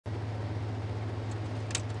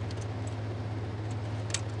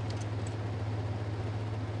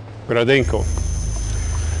Gradenko.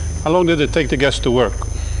 How long did it take the gas to work?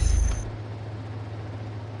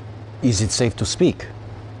 Is it safe to speak?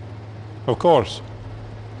 Of course.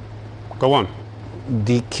 Go on.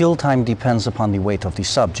 The kill time depends upon the weight of the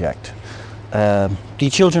subject. The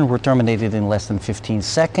children were terminated in less than 15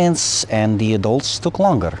 seconds, and the adults took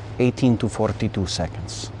longer, 18 to 42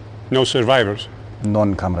 seconds. No survivors?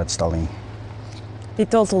 None, Comrade Stalin. The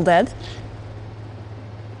total dead?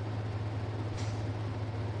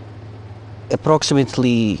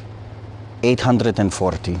 Approximately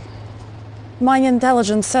 840. My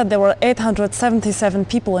intelligence said there were 877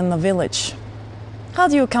 people in the village. How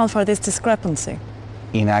do you account for this discrepancy?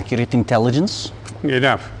 Inaccurate intelligence?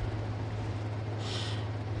 Enough.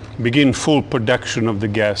 Begin full production of the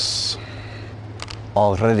gas.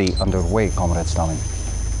 Already underway, Comrade Stalin.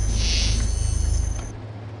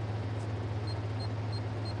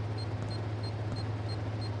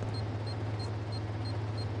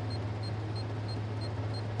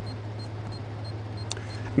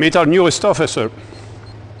 Meet our newest officer.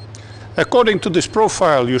 According to this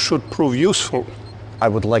profile, you should prove useful. I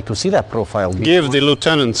would like to see that profile. Give the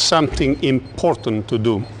lieutenant something important to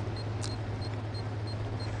do.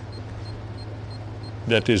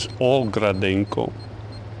 That is all, Gradenko.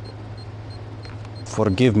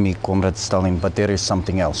 Forgive me, Comrade Stalin, but there is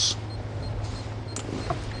something else.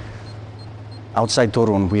 Outside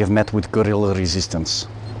Torun, we have met with guerrilla resistance.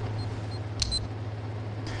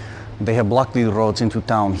 They have blocked the roads into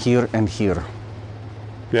town here and here.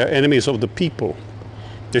 They are enemies of the people.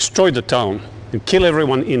 Destroy the town and kill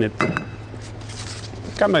everyone in it.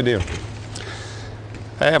 Come, my dear.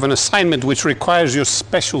 I have an assignment which requires your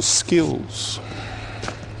special skills.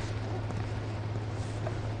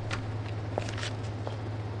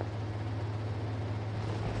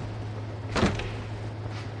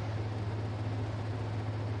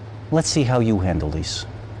 Let's see how you handle this.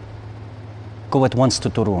 Go at once to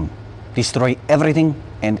Torun. Destroy everything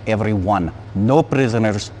and everyone. No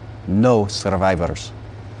prisoners, no survivors.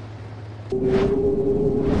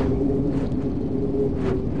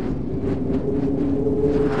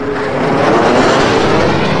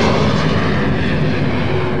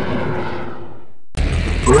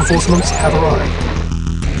 Reinforcements have arrived.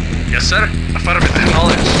 Yes, sir. Affirmative.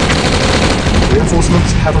 Acknowledged.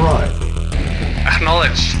 Reinforcements have arrived.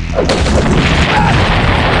 Acknowledged.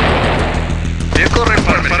 Vehicle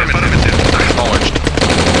affirmative. Acknowledged.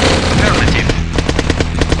 Affirmative.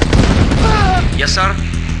 Yes, sir.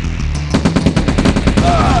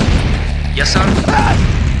 Yes, sir.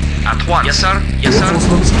 At once. Yes, sir. Yes, sir.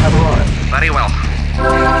 Reinforcements have arrived. Very well.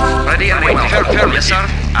 Ready and waiting. Affirmative. Yes, sir.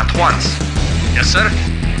 At once. Yes, sir.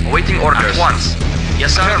 Awaiting orders. At once.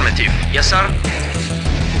 Yes, sir. Affirmative. Yes, sir.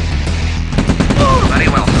 Very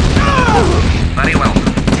well. Very well.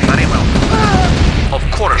 Very well. Of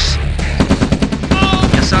course.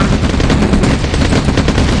 Yes, sir.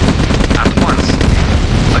 At once.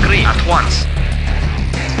 Agree. At once.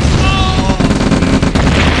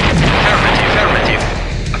 Affirmative.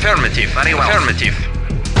 Affirmative. Affirmative. Very well. Affirmative.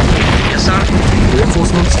 Yes, sir.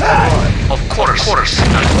 Reinforcements have arrived. Of course. Of course.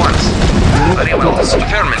 At once. Very well.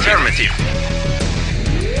 Affirmative. Affirmative.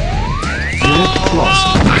 Unit lost.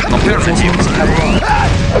 Affirmative. Reinforcements have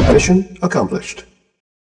arrived. Mission accomplished.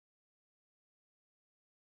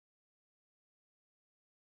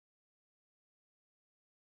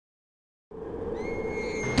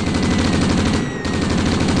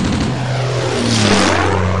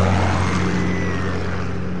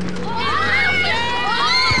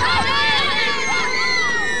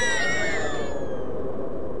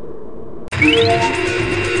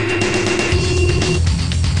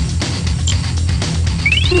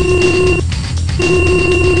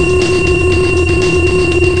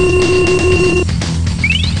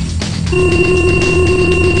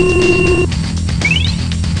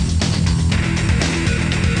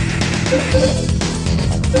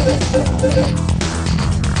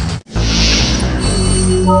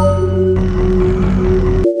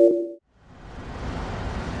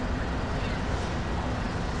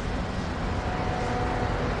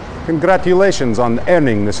 Congratulations on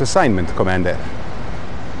earning this assignment, Commander.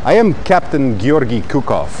 I am Captain Georgy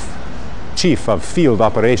Kukov, Chief of Field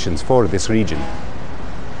Operations for this region.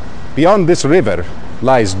 Beyond this river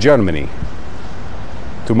lies Germany.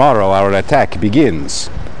 Tomorrow our attack begins.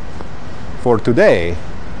 For today,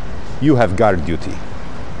 you have guard duty.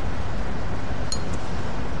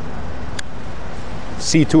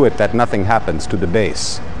 See to it that nothing happens to the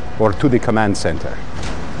base or to the command center.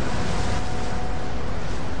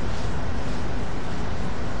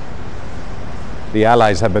 The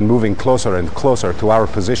Allies have been moving closer and closer to our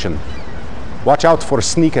position. Watch out for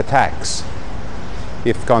sneak attacks.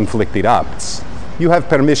 If conflict erupts, you have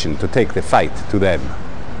permission to take the fight to them.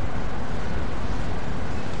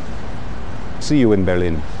 See you in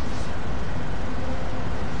Berlin.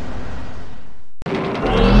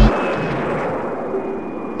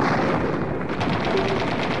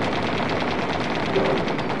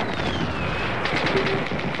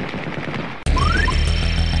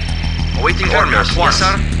 Awaiting orders. Yes,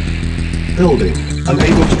 sir. Building.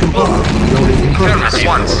 Unable to comply. Building in progress. Affirmative.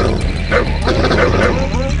 Once.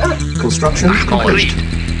 Construction complete.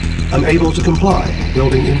 Agreed. Unable to comply.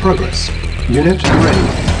 Building in progress. Unit ready.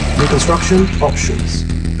 Reconstruction options.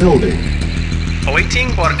 Building.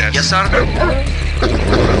 Awaiting orders. Yes, sir.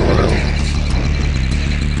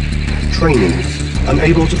 Training.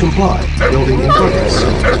 Unable to comply. Building in progress.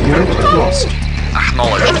 Unit lost.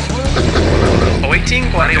 Acknowledged. Awaiting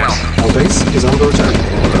orders. Very well. Our base is under attack.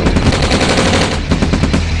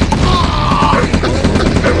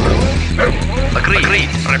 Agreed.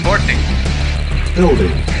 Reporting.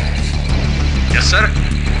 Building. Yes, sir.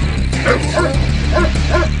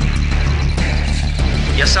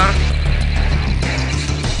 Yes, sir.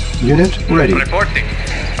 Unit ready. Reporting.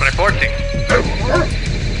 Reporting.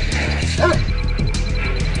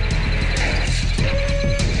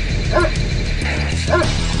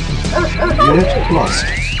 Unit lost.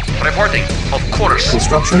 Reporting. Of course.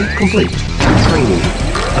 Construction complete. Training.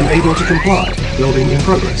 Unable to comply. Building in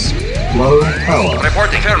progress. Low power.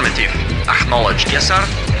 Reporting. Affirmative. Acknowledged. Yes, sir.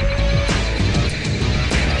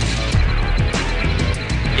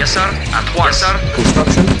 Yes, sir. At once. Yes, sir.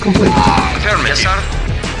 Construction complete. Affirmative. Yes, sir.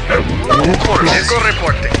 Unit Of course. lost. Echo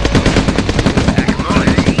reporting.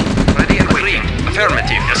 Acknowledged. Ready and waiting.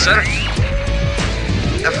 Affirmative. Yes, sir.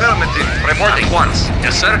 Affirmative. Reporting. At once.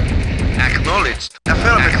 Yes, sir. Acknowledged.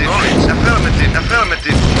 Affirmative. Acknowledged. Affirmative.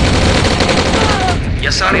 Affirmative.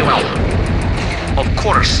 Yes, sir. Very well. Of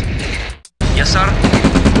course. Yes, sir.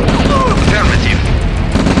 Affirmative.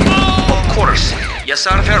 Of course. Yes,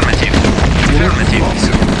 sir. Affirmative. Affirmative.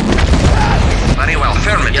 Very well.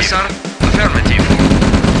 Affirmative. Yes, sir. Affirmative.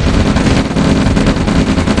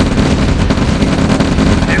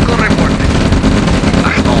 Echo reporting.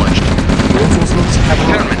 Acknowledged. Reinforcements have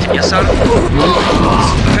arrived. Affirmative. Yes, sir. Unit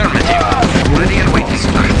lost. Affirmative. Ready and waiting.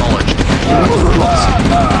 Acknowledged. Unit lost.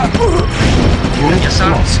 Unit Yes, sir.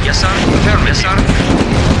 lost. Yes, sir. Affirmative. Yes, sir.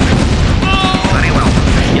 Very well.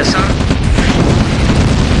 Yes, sir.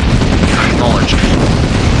 Acknowledged.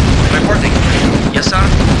 Reporting. Yes, sir.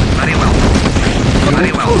 Very well. Very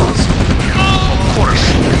Unit well. lost. Of course.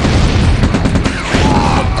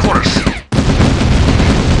 Of course.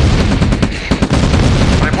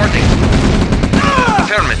 Reporting.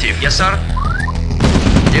 Affirmative. Yes, sir.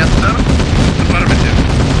 Yes, sir. Affirmative.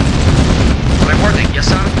 Reporting. Yes,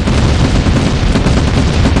 sir.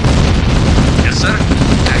 Yes, sir.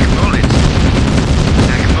 Acknowledged.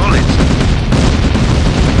 Acknowledged.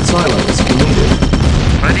 Silos needed.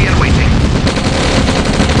 Ready and waiting.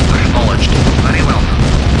 Acknowledged. Very well.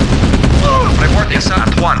 Reporting, yes, sir.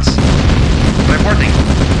 At once. Reporting.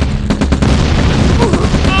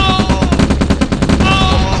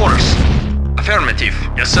 Of course. Affirmative.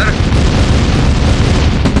 Yes, sir.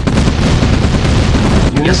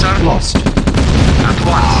 Unit Yes, sir. lost. At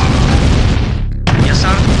once. Yes,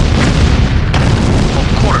 sir. Of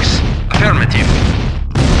course. Affirmative.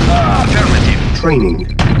 Affirmative. Training.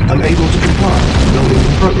 Unable to comply. Building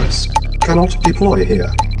in progress. Cannot deploy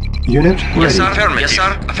here. Unit ready. Yes, sir. Affirmative. Yes, sir.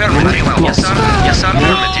 Affirmative. Very well. Yes, sir. Yes, sir. Unit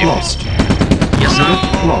Affirmative. lost. Yes, sir.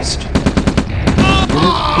 Unit lost.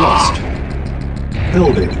 Unit lost.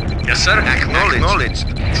 Building. Yes, sir. Acknowledged.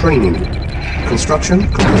 Training. Construction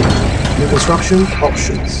complete. New construction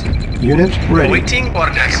options. Unit ready. Waiting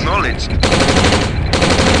orders. Acknowledged.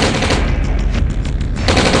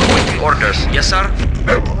 Waiting orders. Yes, sir.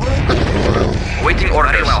 Waiting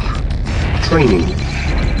orders. Very well. Training.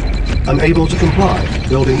 Unable to comply.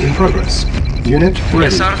 Building in progress. Unit ready.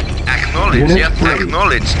 Yes, sir. Acknowledged. Unit Yes, ready.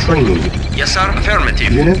 acknowledged. Training. Yes, sir.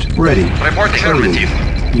 Affirmative. Unit ready. Report Training. affirmative.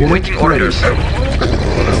 Unit Waiting ready. orders.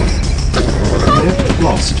 Unit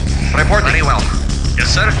lost. Reporting. Very well. Yes,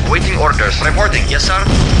 sir. Waiting orders. Reporting. Yes, sir.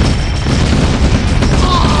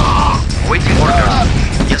 Waiting orders.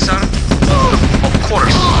 Yes, sir. Of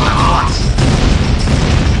course. At once.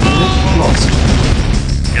 Unit lost.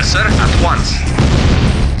 Yes, sir. At once.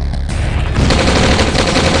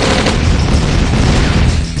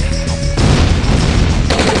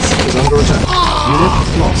 Base is under attack. Unit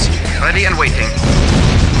lost. Ready and waiting.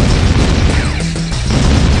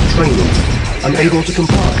 Training. Unable to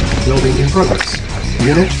comply. Building in progress.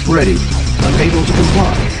 Unit ready. Unable to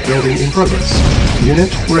comply. Building in progress.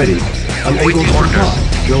 Unit ready. Unable Waiting to orders.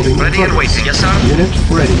 comply. Building in Ready and progress. waiting. Yes, sir. Unit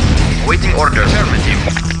ready. Awaiting orders. Affirmative.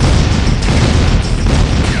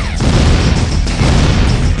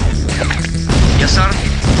 Yes, sir.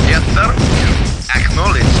 Yes, sir.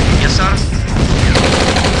 Acknowledged. Yes, sir.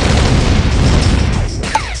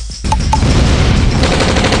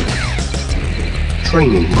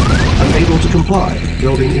 Training. Unable to comply.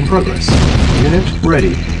 Building in progress. Unit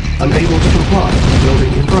ready. Unable to comply.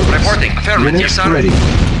 Building in progress. Reporting. Affirmative. Unit Yes, sir.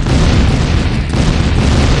 ready.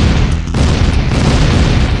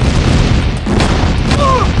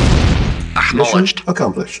 Acknowledged. Mission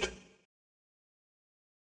accomplished.